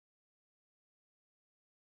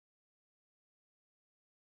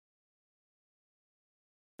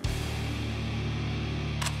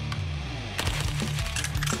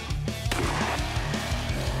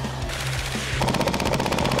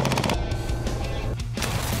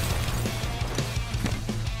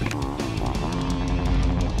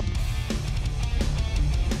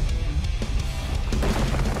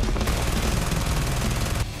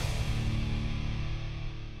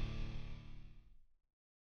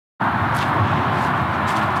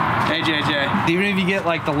okay, JJ. Even if you get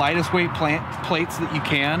like the lightest weight plates that you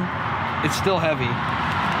can, it's still heavy.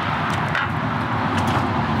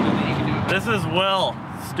 This is Will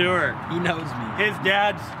Stewart. He knows me. His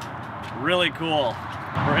dad's really cool.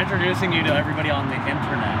 We're introducing you to everybody on the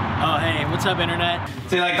internet. Oh, hey, what's up, internet?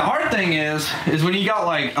 See, like the hard thing is when you got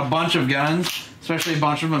like a bunch of guns, especially a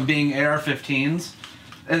bunch of them being AR-15s,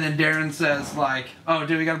 and then Darrin says like, oh,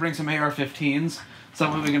 dude, we gotta bring some AR-15s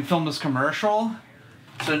so that we can film this commercial.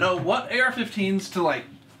 So know what AR-15s to like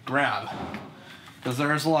grab. Because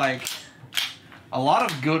there's like a lot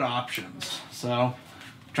of good options. So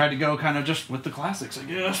tried to go kind of just with the classics, I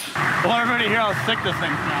guess. Well, everybody hear how sick this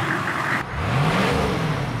thing sounds.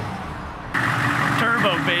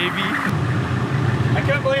 Turbo, baby. I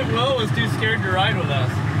couldn't believe Will was too scared to ride with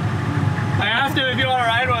us. I asked him if he wanted to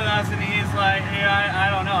ride with us, and he's like, yeah,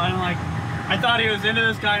 I don't know. And I'm like, I thought he was into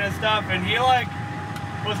this kind of stuff, and he like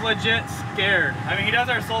was legit scared. I mean, he does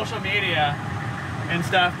our social media and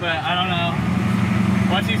stuff, but I don't know.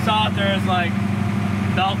 Once he saw it, there was like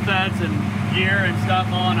belt feds and gear and stuff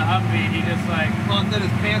all in a Humvee, he just like... Well, and then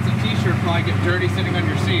his pants and t-shirt probably get dirty sitting on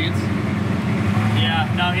your seats. Yeah,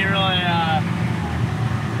 no, he really, yeah,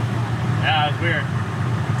 it was weird.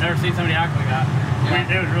 Never seen somebody act like that.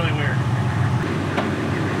 Yeah. It was really weird.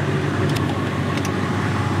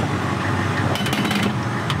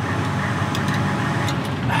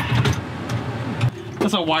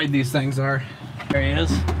 That's how wide these things are. There he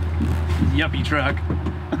is. Yuppie truck.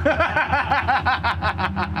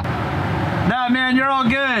 Nah, man, you're all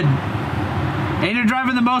good. And you're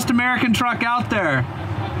driving the most American truck out there.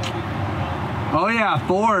 Oh yeah,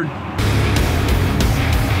 Ford.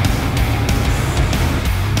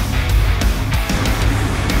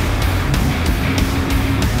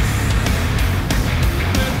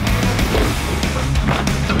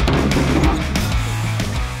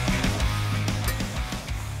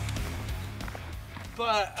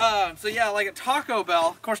 But, so yeah, like at Taco Bell,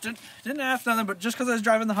 of course, didn't ask nothing, but just because I was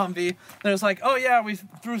driving the Humvee, they was like, oh yeah, we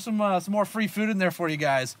threw some more free food in there for you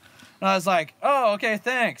guys. And I was like, oh, okay,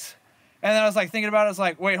 thanks. And then I was like thinking about it, I was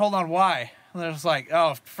like, wait, hold on, why? And they're just like,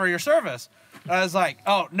 oh, for your service. And I was like,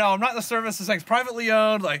 oh, no, I'm not in the service, this thing's privately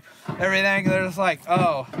owned, like, everything. And they're just like,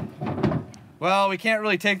 oh, well, we can't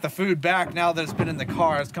really take the food back now that it's been in the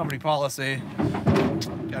car, it's company policy.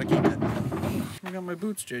 Gotta keep it. I got my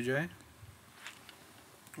boots, JJ.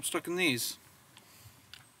 I'm stuck in these.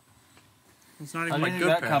 It's not even How my do you good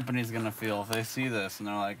think that pair. company's gonna feel if they see this and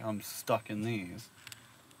they're like, I'm stuck in these?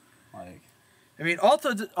 Like, I mean,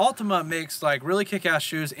 Ultima makes like really kick-ass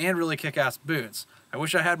shoes and really kick-ass boots. I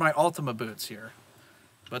wish I had my Ultima boots here,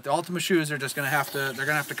 but the Ultima shoes are just gonna have to. They're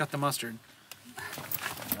gonna have to cut the mustard.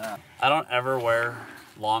 yeah. I don't ever wear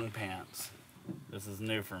long pants. This is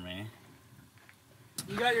new for me.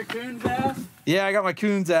 You got your coon's ass? Yeah, I got my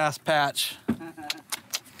coon's ass patch.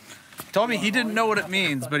 Told me he didn't know what it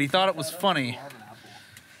means, but he thought it was funny.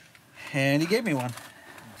 And he gave me one.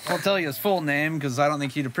 I won't tell you his full name because I don't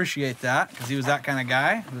think he'd appreciate that because he was that kind of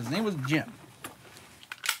guy. His name was Jim.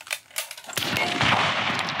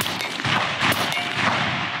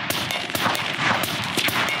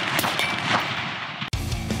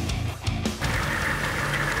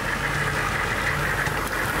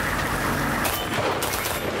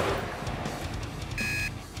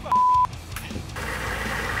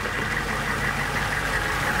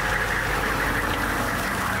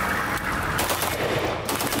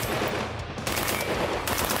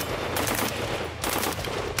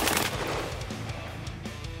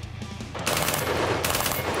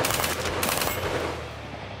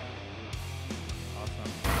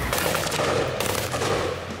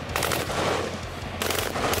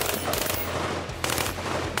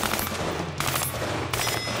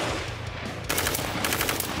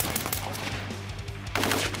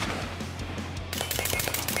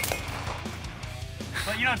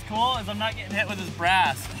 But you know what's cool is I'm not getting hit with his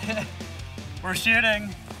brass. We're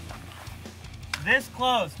shooting this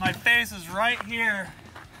close. My face is right here.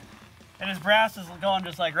 And his brass is going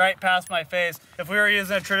just like right past my face. If we were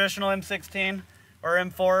using a traditional M16 or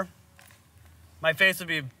M4, my face would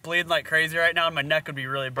be bleeding like crazy right now and my neck would be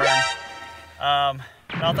really burned. Not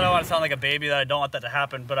that I want to sound like a baby, that I don't want that to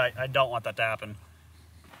happen, but I don't want that to happen.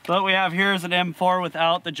 So what we have here is an M4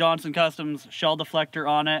 without the Johnson Customs shell deflector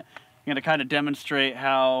on it. I'm going to kind of demonstrate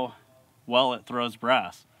how well it throws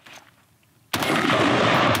brass.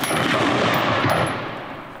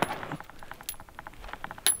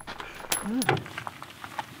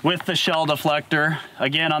 With the shell deflector,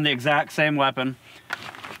 again on the exact same weapon.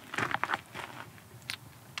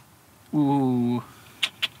 Ooh,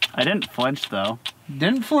 I didn't flinch though.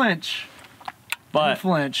 Didn't flinch. but didn't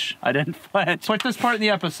flinch. I didn't flinch. Put this part in the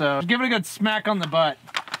episode. Give it a good smack on the butt.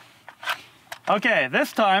 Okay,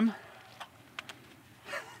 this time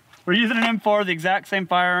we're using an M4, the exact same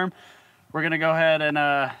firearm. We're gonna go ahead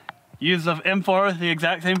and use the M4 with the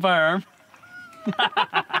exact same firearm.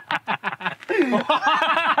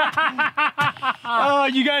 Oh,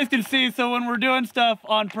 you guys can see, so when we're doing stuff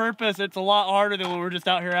on purpose, it's a lot harder than when we're just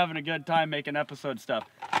out here having a good time making episode stuff.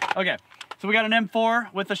 Okay, so we got an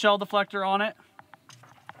M4 with the shell deflector on it.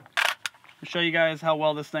 I'll show you guys how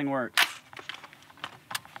well this thing works.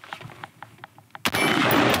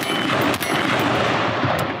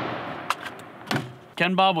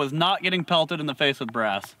 Ken Bob was not getting pelted in the face with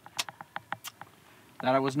brass.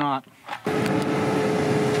 That I was not.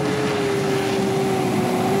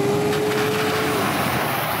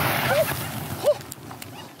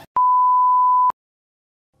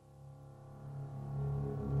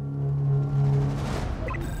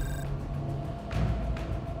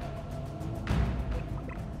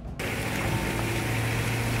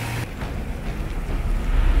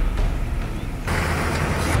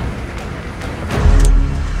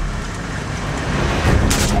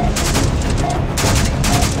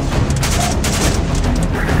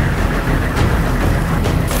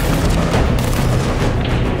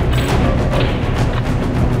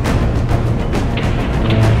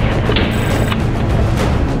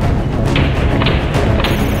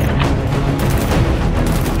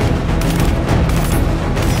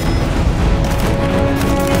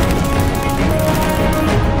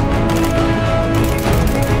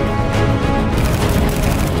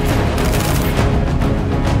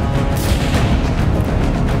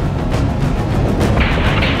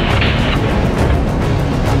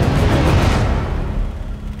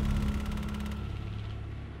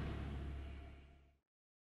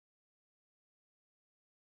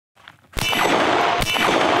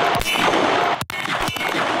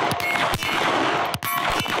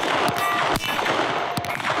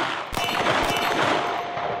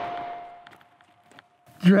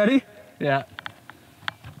 You ready? Yeah.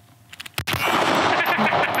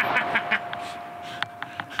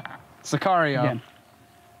 Sicario. Again.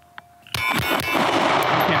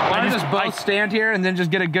 Why don't we just both stand here and then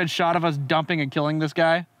just get a good shot of us dumping and killing this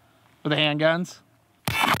guy with the handguns?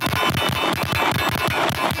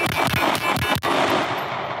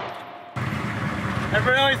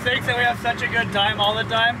 Everybody always thinks that we have such a good time all the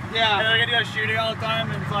time. Yeah. And we're gonna go shooting all the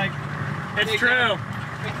time, and it's like, it's true.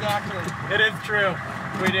 Exactly. It is true.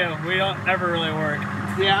 We do. We don't ever really work.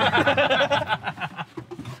 Yeah.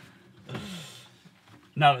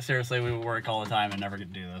 No, but seriously, we work all the time and never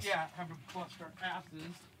get to do this. Yeah, have to bust our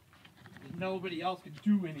asses. Nobody else can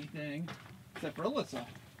do anything except for Alissa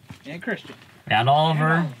and Christian. And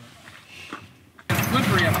Oliver. It's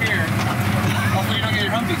slippery up here. Also, you don't get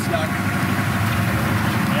your Humvee stuck.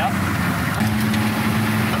 Yep.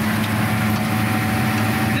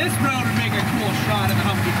 This road would make a cool shot of the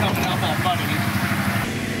Humvee coming up all muddy.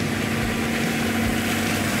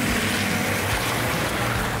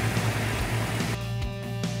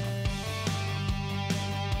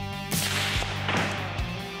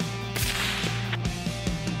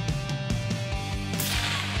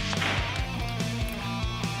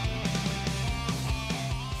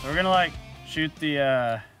 So we're gonna like shoot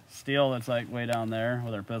the steel that's like way down there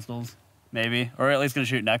with our pistols, maybe, or at least gonna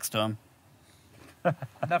shoot next to him.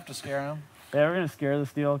 Enough to scare him. Yeah, we're gonna scare the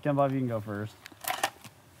steel. Ken Bob, you can go first.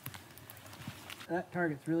 That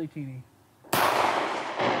target's really teeny.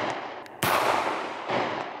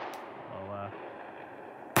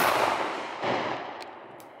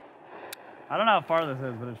 I don't know how far this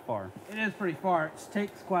is, but it's far. It is pretty far. It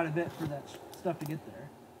takes quite a bit for that stuff to get there.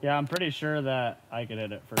 Yeah, I'm pretty sure that I could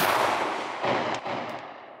hit it first.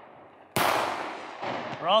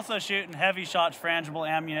 We're also shooting heavy shots frangible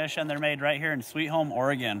ammunition. They're made right here in Sweet Home,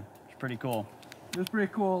 Oregon. It's pretty cool. It's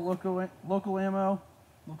pretty cool. Local ammo,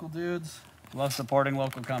 local dudes. Love supporting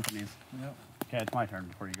local companies. Yep. Okay, it's my turn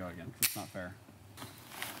before you go again, 'cause it's not fair.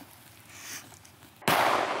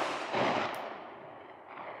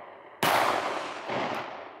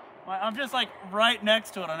 I'm just like right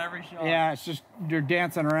next to it on every shot. Yeah, it's just you're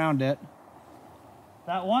dancing around it.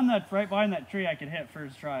 That one that's right behind that tree I could hit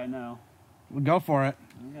first try, I know. We'll go for it.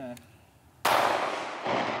 Okay.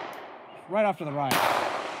 Right off to the right.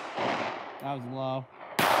 That was low.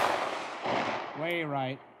 Way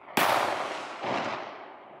right.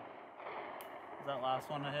 Is that last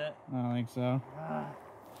one to hit? I don't think so.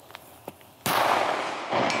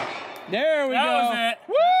 There we go. That was it.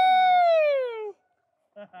 Woo!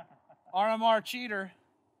 RMR cheater.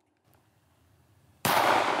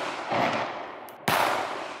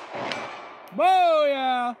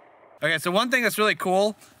 Booyah! Okay, so one thing that's really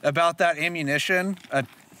cool about that ammunition,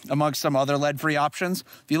 amongst some other lead-free options,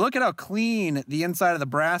 if you look at how clean the inside of the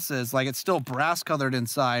brass is, like it's still brass colored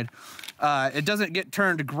inside, it doesn't get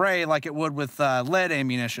turned gray like it would with lead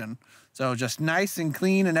ammunition. So just nice and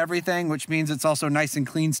clean and everything, which means it's also nice and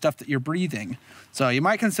clean stuff that you're breathing. So you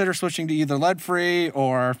might consider switching to either lead-free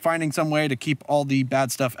or finding some way to keep all the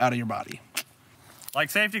bad stuff out of your body. Like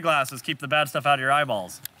safety glasses keep the bad stuff out of your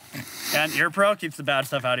eyeballs. And Ear Pro keeps the bad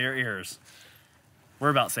stuff out of your ears. We're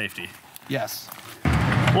about safety. Yes.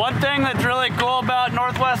 One thing that's really cool about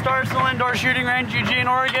Northwest Arsenal Indoor Shooting Range, Eugene,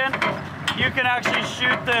 Oregon, you can actually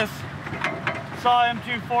shoot this SAW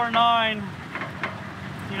M249.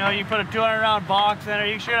 You know, you put a 200 round box in it,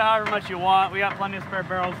 you can shoot it however much you want. We got plenty of spare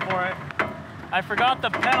barrels for it. I forgot the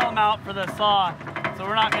pedal mount for the saw, so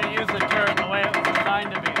we're not going to use the turret the way it was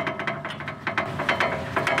designed to be.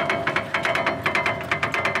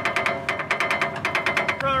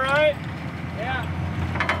 All right? Yeah.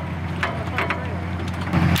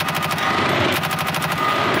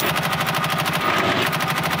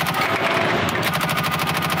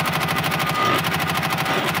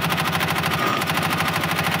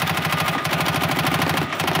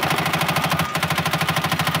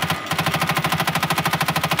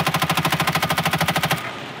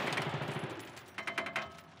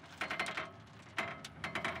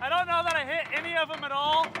 I don't know that I hit any of them at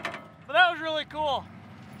all, but that was really cool.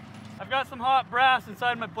 I've got some hot brass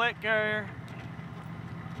inside my plate carrier.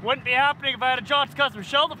 Wouldn't be happening if I had a John's Custom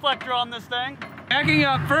shell deflector on this thing. Backing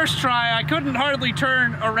up first try, I couldn't hardly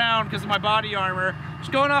turn around because of my body armor.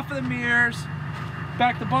 Just going off of the mirrors,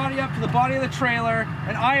 back the body up to the body of the trailer,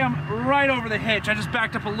 and I am right over the hitch. I just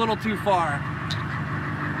backed up a little too far.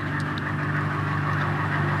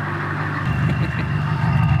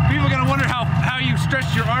 People are gonna wonder how you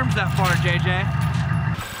stretched your arms that far, JJ.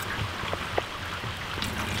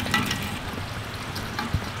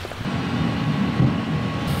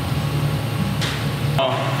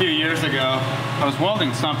 A few years ago, I was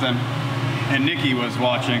welding something, and Nikki was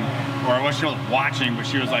watching, or she wasn't watching, but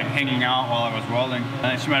she was like hanging out while I was welding.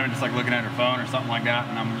 And she might have been just like looking at her phone or something like that,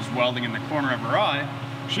 and I'm just welding in the corner of her eye.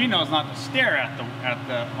 She knows not to stare at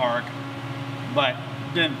the arc, but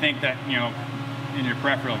didn't think that, you know, in your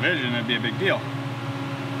peripheral vision it'd be a big deal.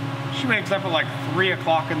 She wakes up at like 3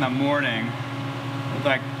 o'clock in the morning with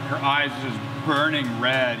like her eyes just burning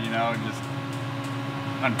red, you know, just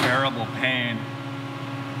unbearable pain.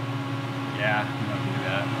 Yeah, you don't do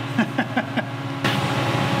that.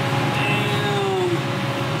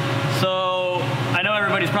 So I know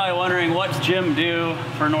everybody's probably wondering, what's Jim do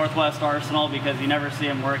for Northwest Arsenal, because you never see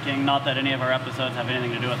him working. Not that any of our episodes have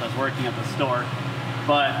anything to do with us working at the store,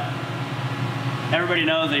 but everybody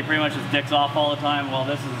knows that he pretty much just dicks off all the time. Well,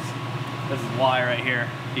 this is why right here.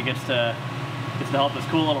 He gets to help his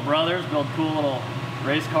cool little brothers build cool little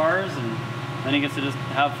race cars, and then he gets to just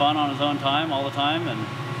have fun on his own time all the time. And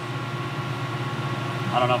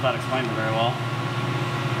I don't know if that explains it very well.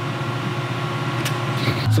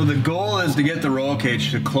 So the goal is to get the roll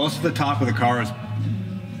cage to close to the top of the car as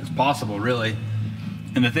possible, really.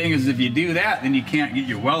 And the thing is, if you do that, then you can't get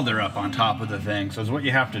your welder up on top of the thing. So what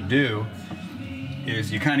you have to do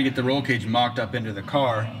is you kind of get the roll cage mocked up into the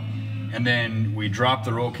car, and then we drop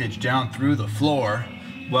the roll cage down through the floor,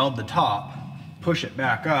 weld the top, push it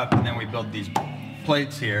back up, and then we build these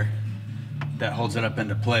plates here that holds it up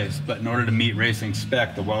into place. But in order to meet racing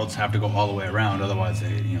spec, the welds have to go all the way around, otherwise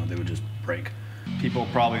they would just break. People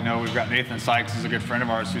probably know we've got Nathan Sykes, who's a good friend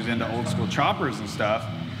of ours, who's into old school choppers and stuff.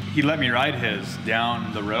 He let me ride his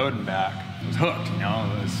down the road and back. I was hooked, you know.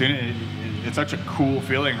 It's such a cool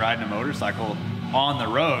feeling riding a motorcycle on the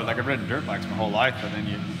road. Like, I've ridden dirt bikes my whole life, but then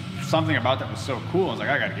something about that was so cool. I was like,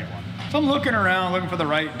 I gotta get one. So I'm looking around, looking for the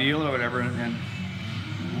right deal or whatever, and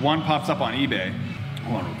one pops up on eBay.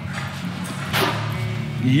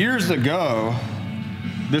 Years ago,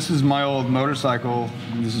 this is my old motorcycle.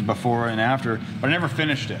 This is before and after, but I never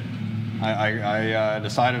finished it. I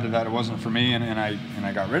decided that it wasn't for me, and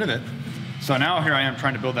I got rid of it. So now here I am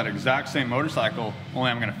trying to build that exact same motorcycle,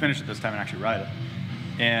 only I'm going to finish it this time and actually ride it.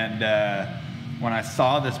 And when I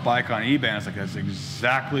saw this bike on eBay, I was like, that's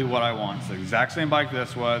exactly what I want. It's the exact same bike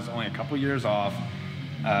this was, only a couple years off.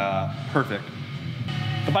 Perfect.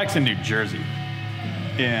 The bike's in New Jersey,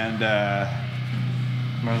 and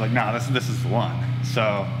I was like, nah, this is the one.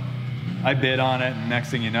 So I bid on it, and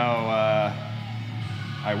next thing you know,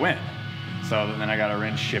 I win. So then I got to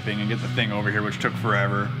arrange shipping and get the thing over here, which took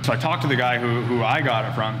forever. So I talked to the guy who I got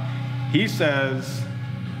it from. He says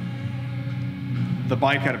the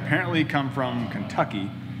bike had apparently come from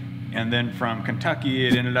Kentucky, And then from Kentucky,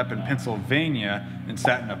 it ended up in Pennsylvania and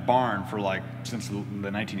sat in a barn for like since the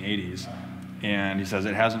 1980s. And he says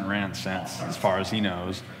it hasn't ran since, as far as he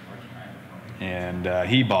knows. And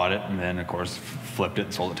he bought it and then, of course, flipped it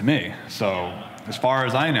and sold it to me. So as far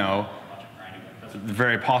as I know, it's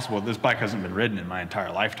very possible this bike hasn't been ridden in my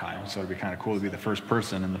entire lifetime. So it'd be kind of cool to be the first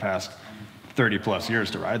person in the past 30 plus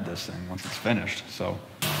years to ride this thing once it's finished. So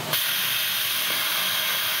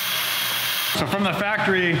from the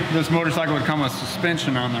factory, this motorcycle would come with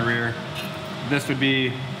suspension on the rear. This would be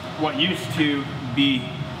what used to be,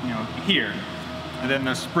 you know, here. And then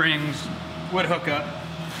the springs would hook up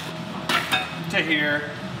to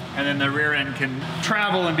here, and then the rear end can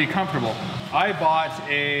travel and be comfortable. I bought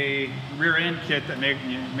a rear end kit that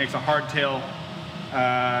makes a hardtail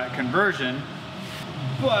conversion,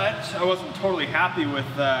 but I wasn't totally happy with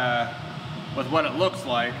what it looks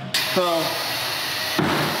like. So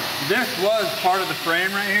this was part of the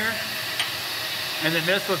frame right here, and then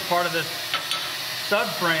this was part of this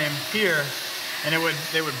subframe here, and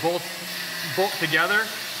they would bolt together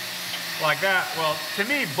like that. Well, to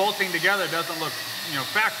me, bolting together doesn't look, you know,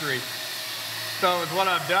 factory. So what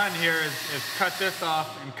I've done here is cut this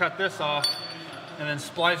off and cut this off, and then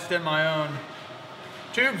spliced in my own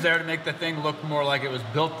tubes there to make the thing look more like it was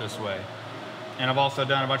built this way. And I've also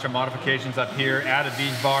done a bunch of modifications up here, added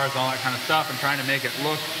these bars, all that kind of stuff, and trying to make it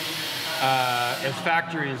look as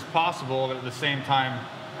factory as possible, but at the same time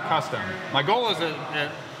custom. My goal is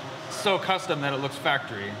so custom that it looks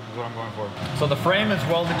factory, is what I'm going for. So the frame is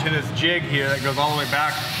welded to this jig here that goes all the way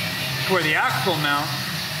back to where the axle mount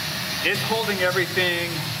is holding everything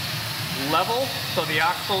level. So the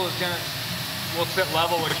axle will sit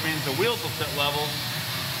level, which means the wheels will sit level.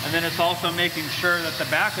 And then it's also making sure that the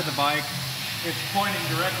back of the bike is pointing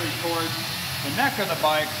directly towards the neck of the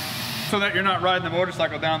bike, so that you're not riding the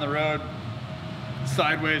motorcycle down the road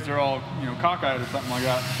sideways or all, you know, cockeyed or something like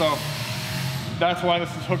that. So that's why this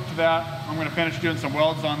is hooked to that. I'm gonna finish doing some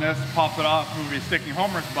welds on this, pop it off, we'll be sticking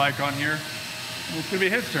Homer's bike on here, and it's gonna be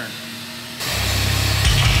his turn.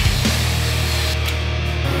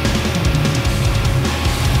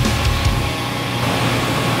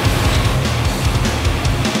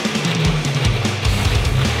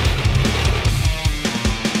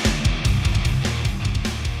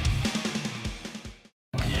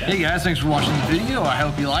 Hey guys, thanks for watching the video. I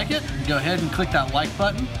hope you like it. Go ahead and click that like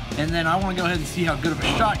button, and then I want to go ahead and see how good of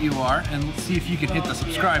a shot you are, and see if you can hit the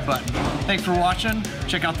subscribe button. Thanks for watching.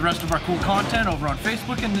 Check out the rest of our cool content over on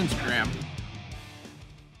Facebook and Instagram.